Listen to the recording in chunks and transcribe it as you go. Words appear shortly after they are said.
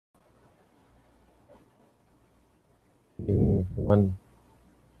evening, everyone.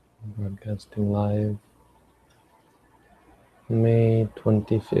 Broadcasting live, May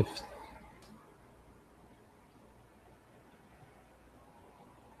 25th.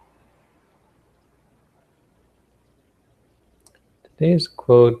 Today's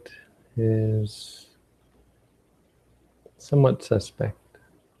quote is somewhat suspect.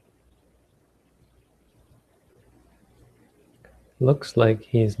 Looks like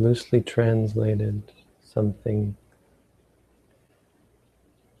he's loosely translated something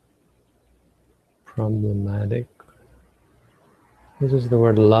problematic. Uses the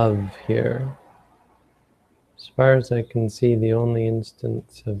word love here. As far as I can see, the only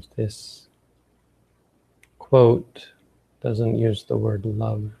instance of this quote doesn't use the word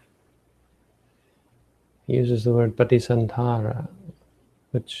love. He uses the word patisantara,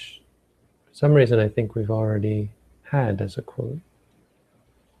 which for some reason I think we've already had as a quote.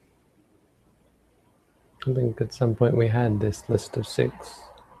 I think at some point we had this list of 6.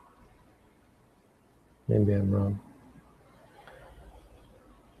 Maybe I'm wrong.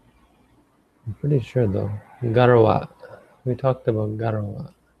 I'm pretty sure though. Garawa. We talked about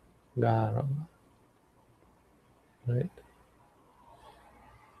Garawa. Garawa. Right?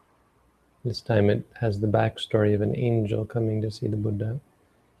 This time it has the backstory of an angel coming to see the Buddha,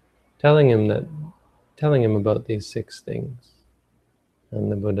 telling him about these 6 things,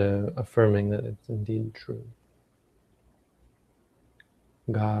 and the Buddha affirming that it's indeed true.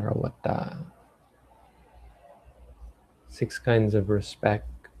 Garawata. 6 kinds of respect.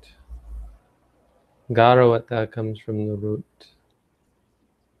 Garawata comes from the root.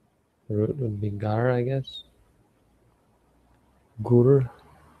 The root would be gar, I guess. Gur,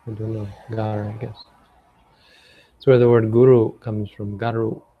 I don't know. Gar, I guess. It's where the word guru comes from.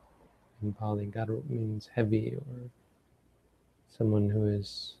 Garu. In Pali, garu means heavy, or someone who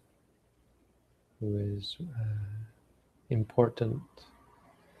is important.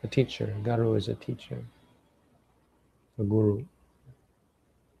 A teacher. Garu is a teacher. A guru.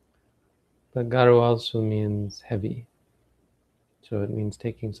 But garu also means heavy. So it means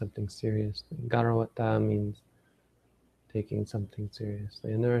taking something seriously. Garawata means taking something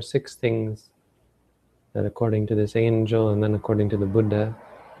seriously. And there are 6 things that, according to this angel and then according to the Buddha,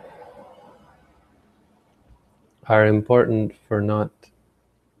 are important for not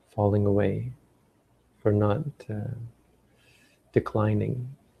falling away, for not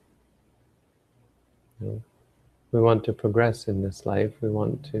declining. You know, we want to progress in this life. We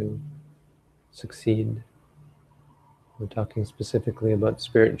want to succeed. We're talking specifically about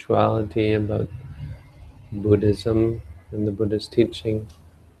spirituality, about Buddhism and the Buddha's teaching.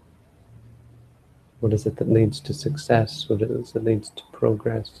 What is it that leads to success? What is it that leads to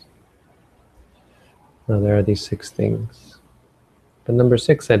progress? Now there are these 6 things. But number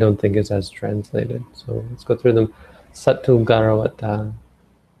 6 I don't think is as translated. So let's go through them. Sattu Garawata.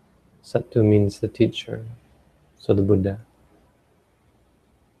 Sattu means the teacher, so the Buddha.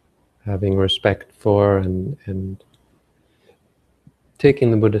 Having respect for and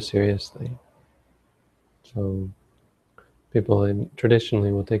taking the Buddha seriously. So people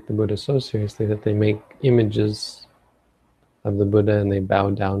traditionally will take the Buddha so seriously that they make images of the Buddha and they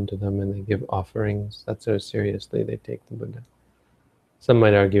bow down to them and they give offerings. That's how seriously they take the Buddha. Some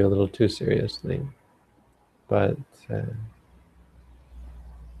might argue a little too seriously, but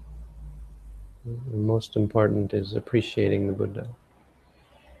most important is appreciating the Buddha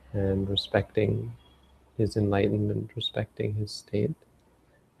and respecting his enlightenment, respecting his state,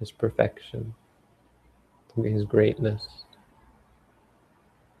 his perfection, his greatness.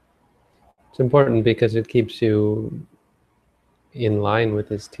 It's important because it keeps you in line with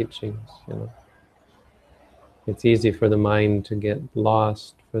his teachings, you know. It's easy for the mind to get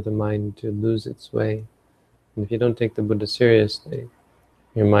lost, for the mind to lose its way. And if you don't take the Buddha seriously,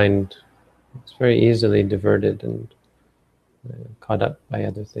 your mind is very easily diverted and caught up by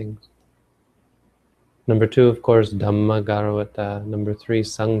other things. Number 2, of course, Dhamma Garawata. Number 3,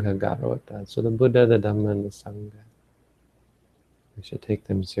 Sangha Garawata. So the Buddha, the Dhamma, and the Sangha. We should take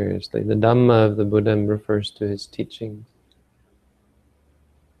them seriously. The Dhamma of the Buddha refers to his teachings.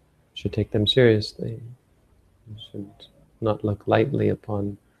 We should take them seriously. We should not look lightly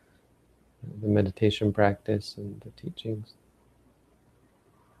upon the meditation practice and the teachings.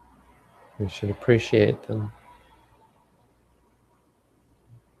 We should appreciate them.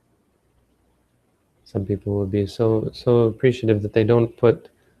 Some people will be so appreciative that they don't put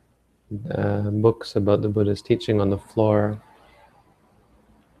books about the Buddha's teaching on the floor.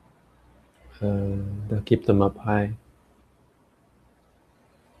 They'll keep them up high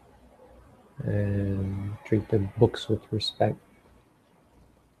and treat the books with respect.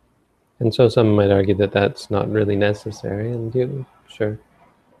 And so some might argue that that's not really necessary, and sure.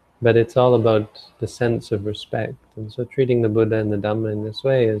 But it's all about the sense of respect. And so treating the Buddha and the Dhamma in this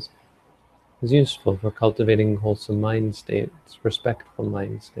way is useful for cultivating wholesome mind states, respectful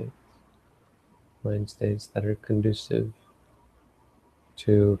mind states that are conducive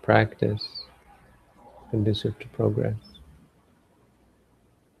to practice, conducive to progress.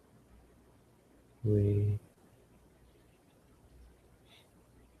 The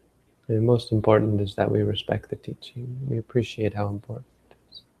most important is that we respect the teaching. We appreciate how important it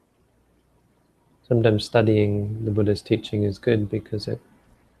is. Sometimes studying the Buddha's teaching is good because it,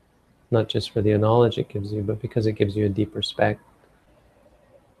 not just for the knowledge it gives you, but because it gives you a deep respect,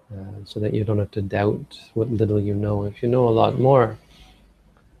 so that you don't have to doubt what little you know. If you know a lot more,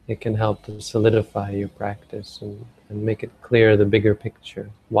 it can help to solidify your practice and make it clear the bigger picture.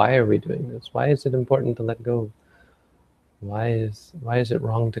 Why are we doing this? Why is it important to let go? Why is it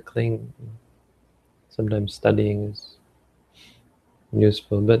wrong to cling? Sometimes studying is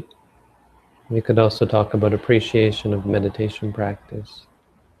useful, but we could also talk about appreciation of meditation practice,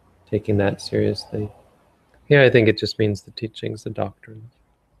 taking that seriously. Here I think it just means the teachings, the doctrines.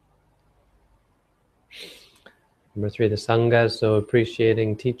 Number 3, the Sangha, so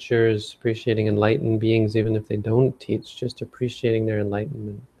appreciating teachers, appreciating enlightened beings, even if they don't teach, just appreciating their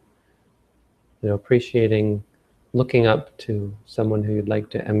enlightenment. Appreciating, looking up to someone who you'd like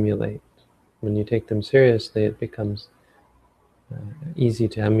to emulate. When you take them seriously, it becomes easy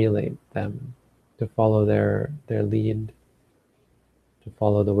to emulate them, to follow their lead, to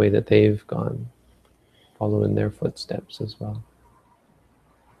follow the way that they've gone, follow in their footsteps as well.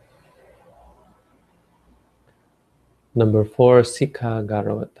 Number 4, Sikha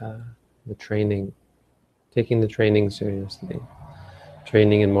Garavata, the training, taking the training seriously.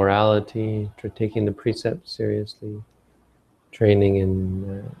 Training in morality, taking the precepts seriously, training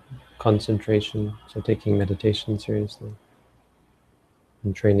in concentration, so taking meditation seriously,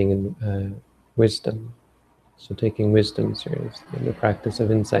 and training in wisdom, so taking wisdom seriously, and the practice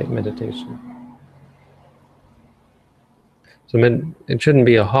of insight meditation. So it shouldn't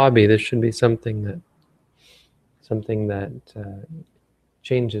be a hobby. This should be something that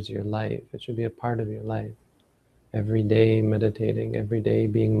changes your life. It should be a part of your life. Every day meditating, every day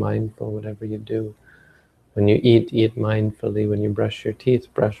being mindful, whatever you do. When you eat mindfully. When you brush your teeth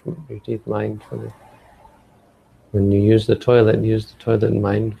mindfully. When you use the toilet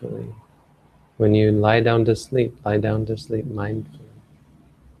mindfully. When you lie down to sleep mindfully.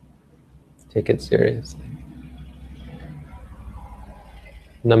 Take it seriously.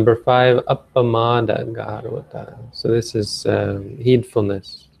 Number 5, Appamada Garavata. So this is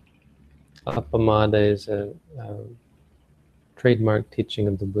heedfulness. Appamada is a trademark teaching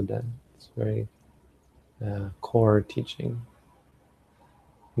of the Buddha. It's very core teaching.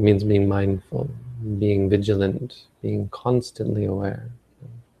 It means being mindful, being vigilant, being constantly aware,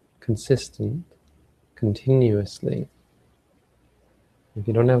 consistent, continuously. If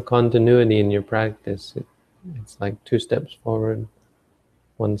you don't have continuity in your practice, it's like 2 steps forward,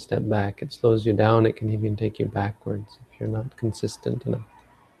 1 step back. It slows you down. It can even take you backwards if you're not consistent enough.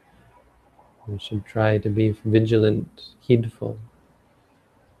 You should try to be vigilant, heedful.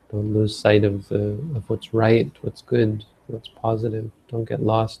 Don't lose sight of what's right, what's good, what's positive. Don't get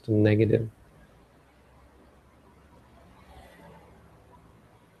lost in negative.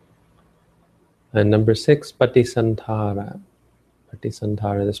 And number 6, Patisantara.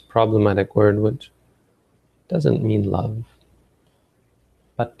 Patisantara, this problematic word which doesn't mean love.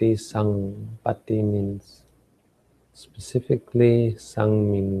 Patisang. Pati means specifically, sang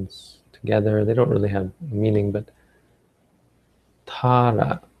means together. They don't really have meaning, but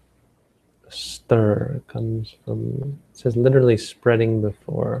tara, stir, comes from, it says literally spreading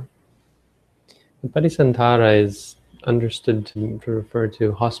before. And Patisantara is understood to refer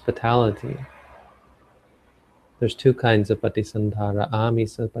to hospitality. There's 2 kinds of Patisantara,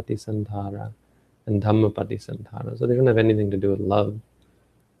 Amisa Patisantara and Dhamma Patisantara. So they don't have anything to do with love,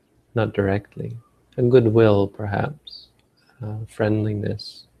 not directly. And goodwill, perhaps,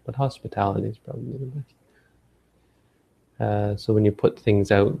 friendliness, but hospitality is probably the best. So when you put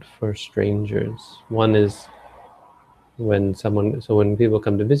things out for strangers, one is when people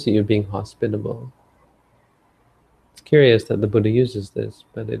come to visit you, being hospitable. It's curious that the Buddha uses this,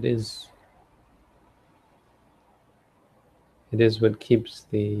 but it is what keeps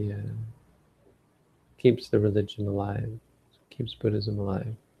the religion alive, keeps Buddhism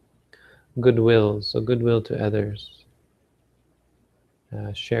alive. Goodwill, so goodwill to others,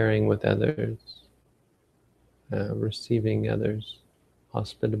 sharing with others, receiving others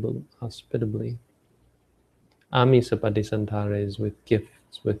hospitably. Amisa Patisantara is with gift,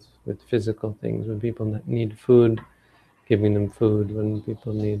 with physical things. When people need food, giving them food. When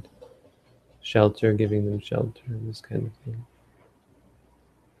people need shelter, giving them shelter, this kind of thing.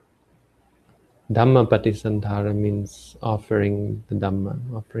 Dhamma Patisandhara means offering the Dhamma,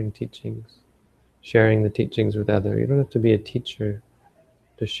 offering teachings, sharing the teachings with others. You don't have to be a teacher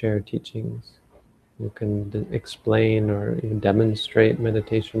to share teachings. You can explain or demonstrate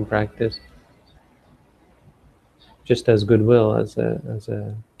meditation practice just as goodwill, as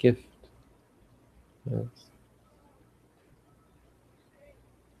a gift. Yes.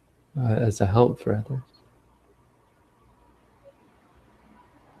 As a help for others.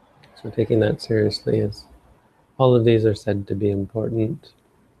 So taking that seriously is, all of these are said to be important.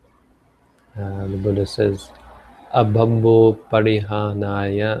 The Buddha says, Abhabbo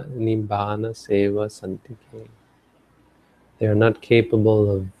parihanaya nibbana seva santike. They are not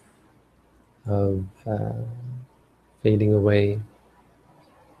capable of fading away.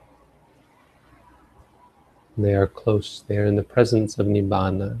 They are close. They are in the presence of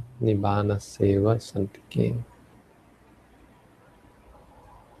nibbana. Nibbana seva santike.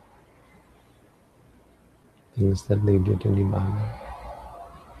 Things that lead you to nibbana.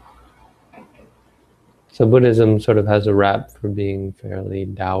 So Buddhism sort of has a rap for being fairly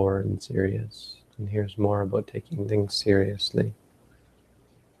dour and serious. And here's more about taking things seriously.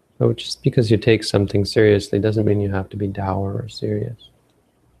 But just because you take something seriously doesn't mean you have to be dour or serious.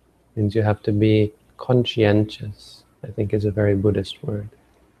 It means you have to be conscientious, I think is a very Buddhist word.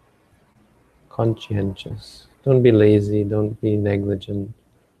 Conscientious. Don't be lazy, don't be negligent,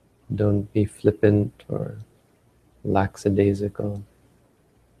 don't be flippant or lackadaisical.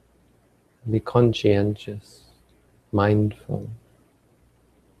 Be conscientious, mindful.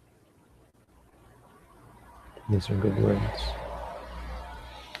 These are good words.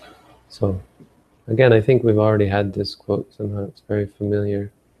 So, again, I think we've already had this quote somehow. It's very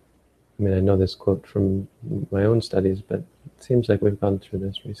familiar. I mean, I know this quote from my own studies, but it seems like we've gone through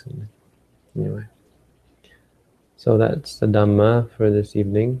this recently. Anyway. So that's the Dhamma for this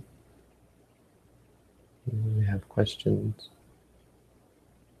evening. We have questions.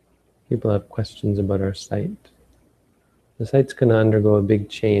 People have questions about our site. The site's going to undergo a big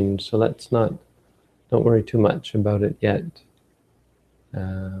change, so don't worry too much about it yet.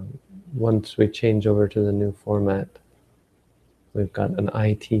 Once we change over to the new format, we've got an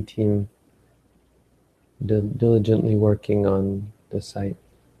IT team diligently working on the site.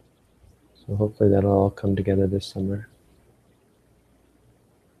 So hopefully that'll all come together this summer.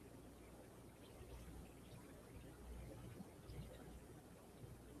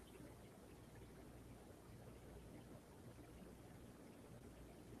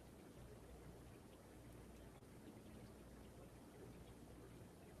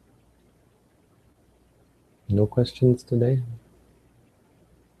 No questions today?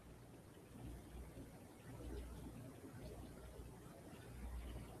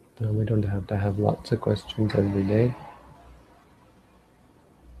 No, we don't have to have lots of questions every day.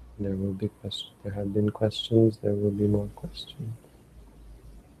 There will be questions. There have been questions. There will be more questions.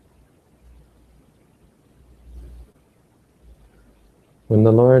 When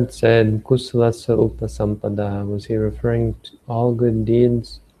the Lord said Kusalasa Upasampada, was he referring to all good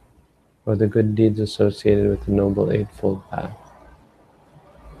deeds or the good deeds associated with the Noble Eightfold Path?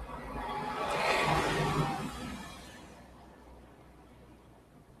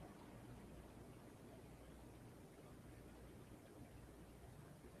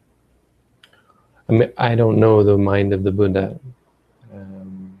 I mean, I don't know the mind of the Buddha.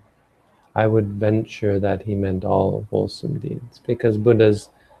 I would venture that he meant all wholesome deeds, because Buddhas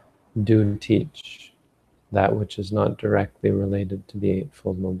do teach that which is not directly related to the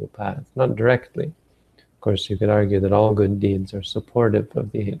Eightfold Noble Path. Not directly. Of course, you could argue that all good deeds are supportive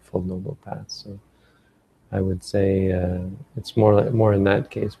of the Eightfold Noble Path. So I would say it's more in that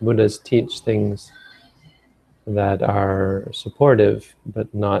case. Buddhas teach things that are supportive,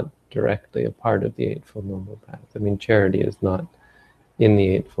 but not directly a part of the Eightfold Noble Path. I mean, charity is not in the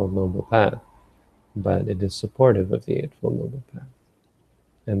Eightfold Noble Path, but it is supportive of the Eightfold Noble Path.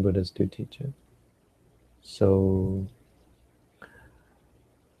 And Buddhas do teach it. So,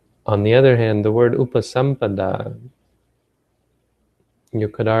 on the other hand, the word upasampada, you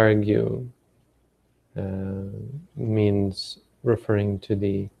could argue, means referring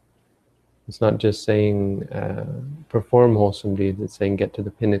to it's not just saying perform wholesome deeds, it's saying get to the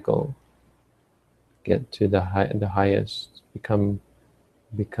pinnacle, get to the highest, become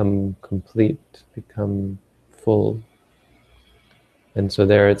complete, become full. And so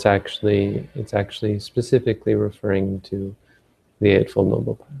there it's actually specifically referring to the Eightfold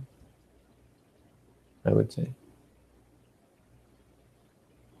Noble Path, I would say.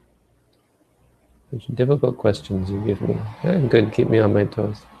 Which difficult questions you give me. Good, keep me on my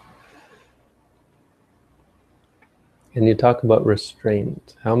toes. And you talk about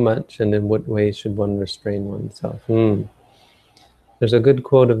restraint. How much and in what way should one restrain oneself? There's a good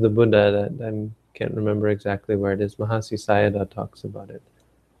quote of the Buddha that I can't remember exactly where it is. Mahasi Sayadaw talks about it.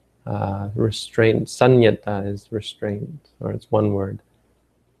 Restraint, sanyata is restraint, or it's one word.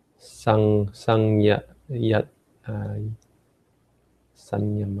 Sanyama.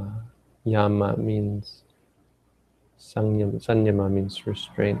 Yama means sanyama means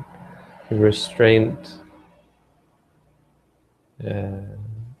restraint. Restraint.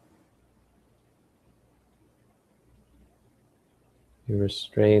 You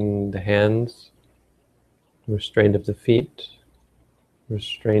restrain the hands, restraint of the feet,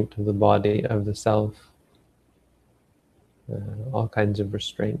 restraint of the body, of the self. All kinds of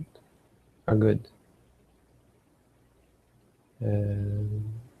restraint are good.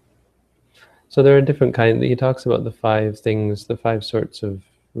 So there are different kinds. He talks about the 5 things, the 5 sorts of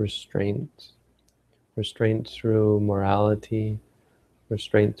restraint. Restraint through morality,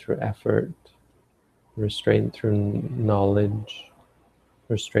 restraint through effort, restraint through knowledge,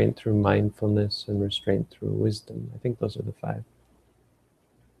 restraint through mindfulness, and restraint through wisdom. I think those are the 5.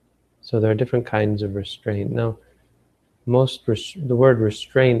 So there are different kinds of restraint. Now, the word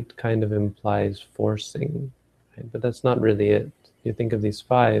restraint kind of implies forcing, right? But that's not really it. You think of these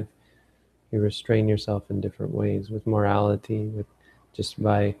 5, you restrain yourself in different ways, with morality, with just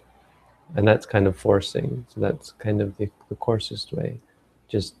by, and that's kind of forcing. So that's kind of the coarsest way,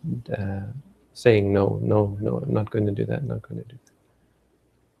 just saying no, I'm not going to do that, I'm not going to do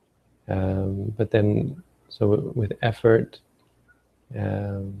that. But then, so with effort,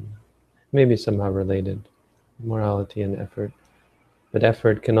 maybe somehow related, morality and effort. But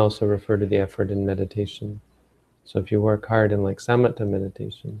effort can also refer to the effort in meditation. So if you work hard in like samatha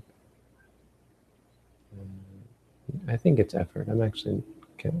meditation, I think it's effort. I'm actually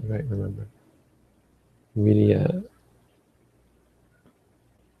can't quite remember. Virya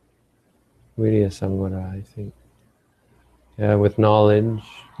Samvara, I think. With knowledge.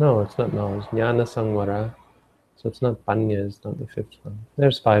 No, it's not knowledge. Jnana Samvara. So it's not Panya, it's not the 5th one.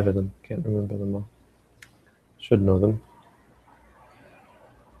 There's 5 of them. Can't remember them all. Should know them.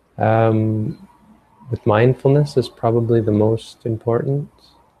 With mindfulness is probably the most important.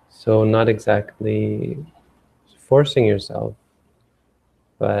 So not exactly forcing yourself,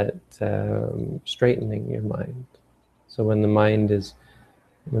 but straightening your mind. So when the mind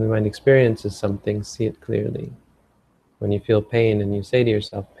experiences something, see it clearly. When you feel pain and you say to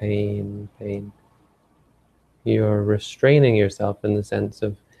yourself, pain, pain, you're restraining yourself in the sense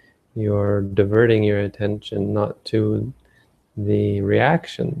of you're diverting your attention not to the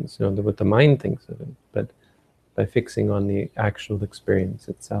reactions, what the mind thinks of it, but by fixing on the actual experience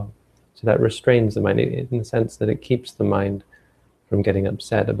itself. So that restrains the mind in the sense that it keeps the mind from getting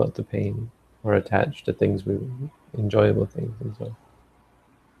upset about the pain or attached to things, enjoyable things and so on.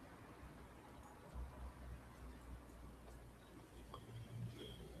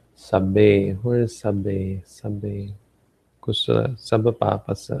 Sabbe, where is sabbe? Sabbe. Kusala, sabba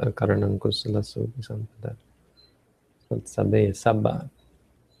papasa karanam kusala subi sampada. But sabbe is sabba.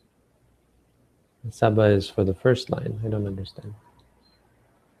 Sabba is for the first line. I don't understand.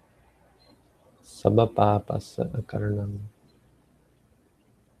 Sabba papasa karanam.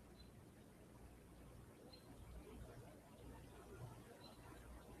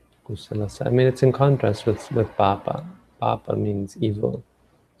 Kusala. I mean, it's in contrast with papa. Papa means evil.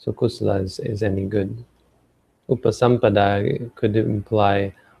 So kusala is any good. Upasampada could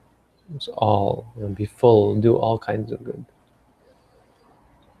imply all, be full, do all kinds of good.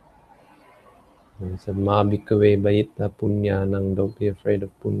 He said, Ma bhikkhave bayita punya nang, don't be afraid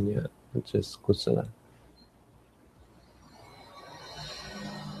of punya, which is kusala.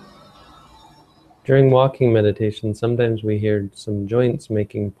 During walking meditation, sometimes we hear some joints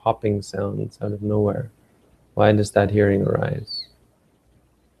making popping sounds out of nowhere. Why does that hearing arise?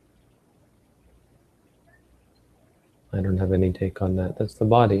 I don't have any take on that. That's the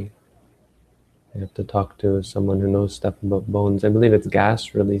body. I have to talk to someone who knows stuff about bones. I believe it's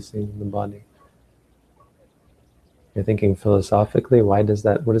gas releasing in the body. You're thinking philosophically, why does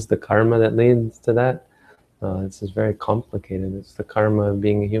that, what is the karma that leads to that? This is very complicated. It's the karma of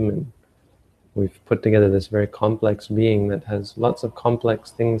being a human. We've put together this very complex being that has lots of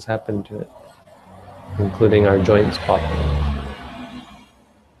complex things happen to it, including our joints popping.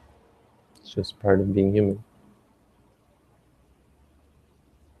 It's just part of being human.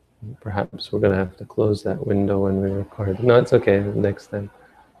 Perhaps we're going to have to close that window when we record. No, it's okay, next time.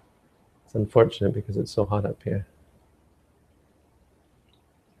 It's unfortunate because it's so hot up here.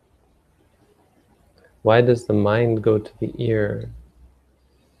 Why does the mind go to the ear?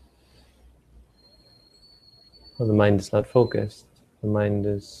 Well, the mind is not focused. The mind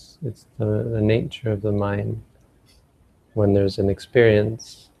is, it's the nature of the mind. When there's an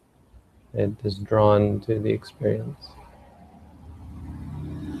experience, it is drawn to the experience.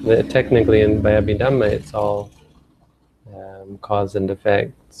 Technically, by Abhidhamma, it's all cause and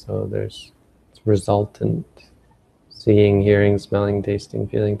effect. So it's resultant. Seeing, hearing, smelling, tasting,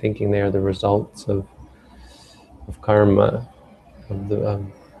 feeling, thinking, they are the results of karma,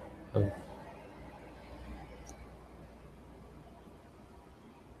 of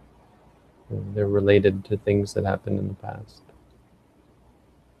they're related to things that happened in the past.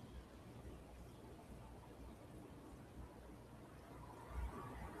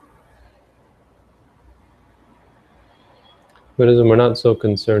 Buddhism, we're not so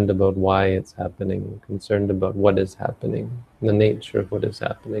concerned about why it's happening, we're concerned about what is happening, the nature of what is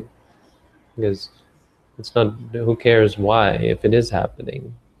happening. Because it's not, who cares why, if it is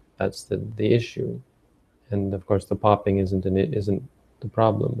happening, that's the issue. And of course the popping isn't the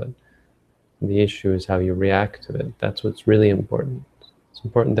problem, but the issue is how you react to it. That's what's really important. It's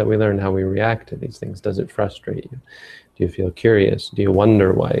important that we learn how we react to these things. Does it frustrate you? Do you feel curious? Do you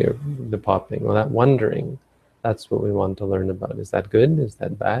wonder why you're the popping? Well, that wondering, that's what we want to learn about. Is that good? Is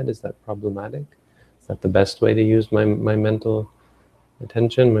that bad? Is that problematic? Is that the best way to use my mental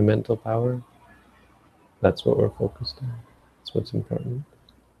attention, my mental power? That's what we're focused on. That's what's important.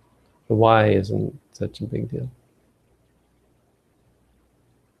 The why isn't such a big deal.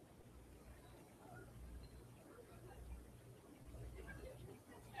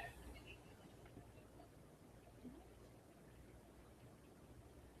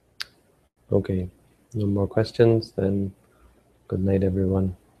 Okay, no more questions, then good night,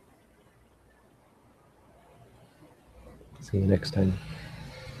 everyone. See you next time.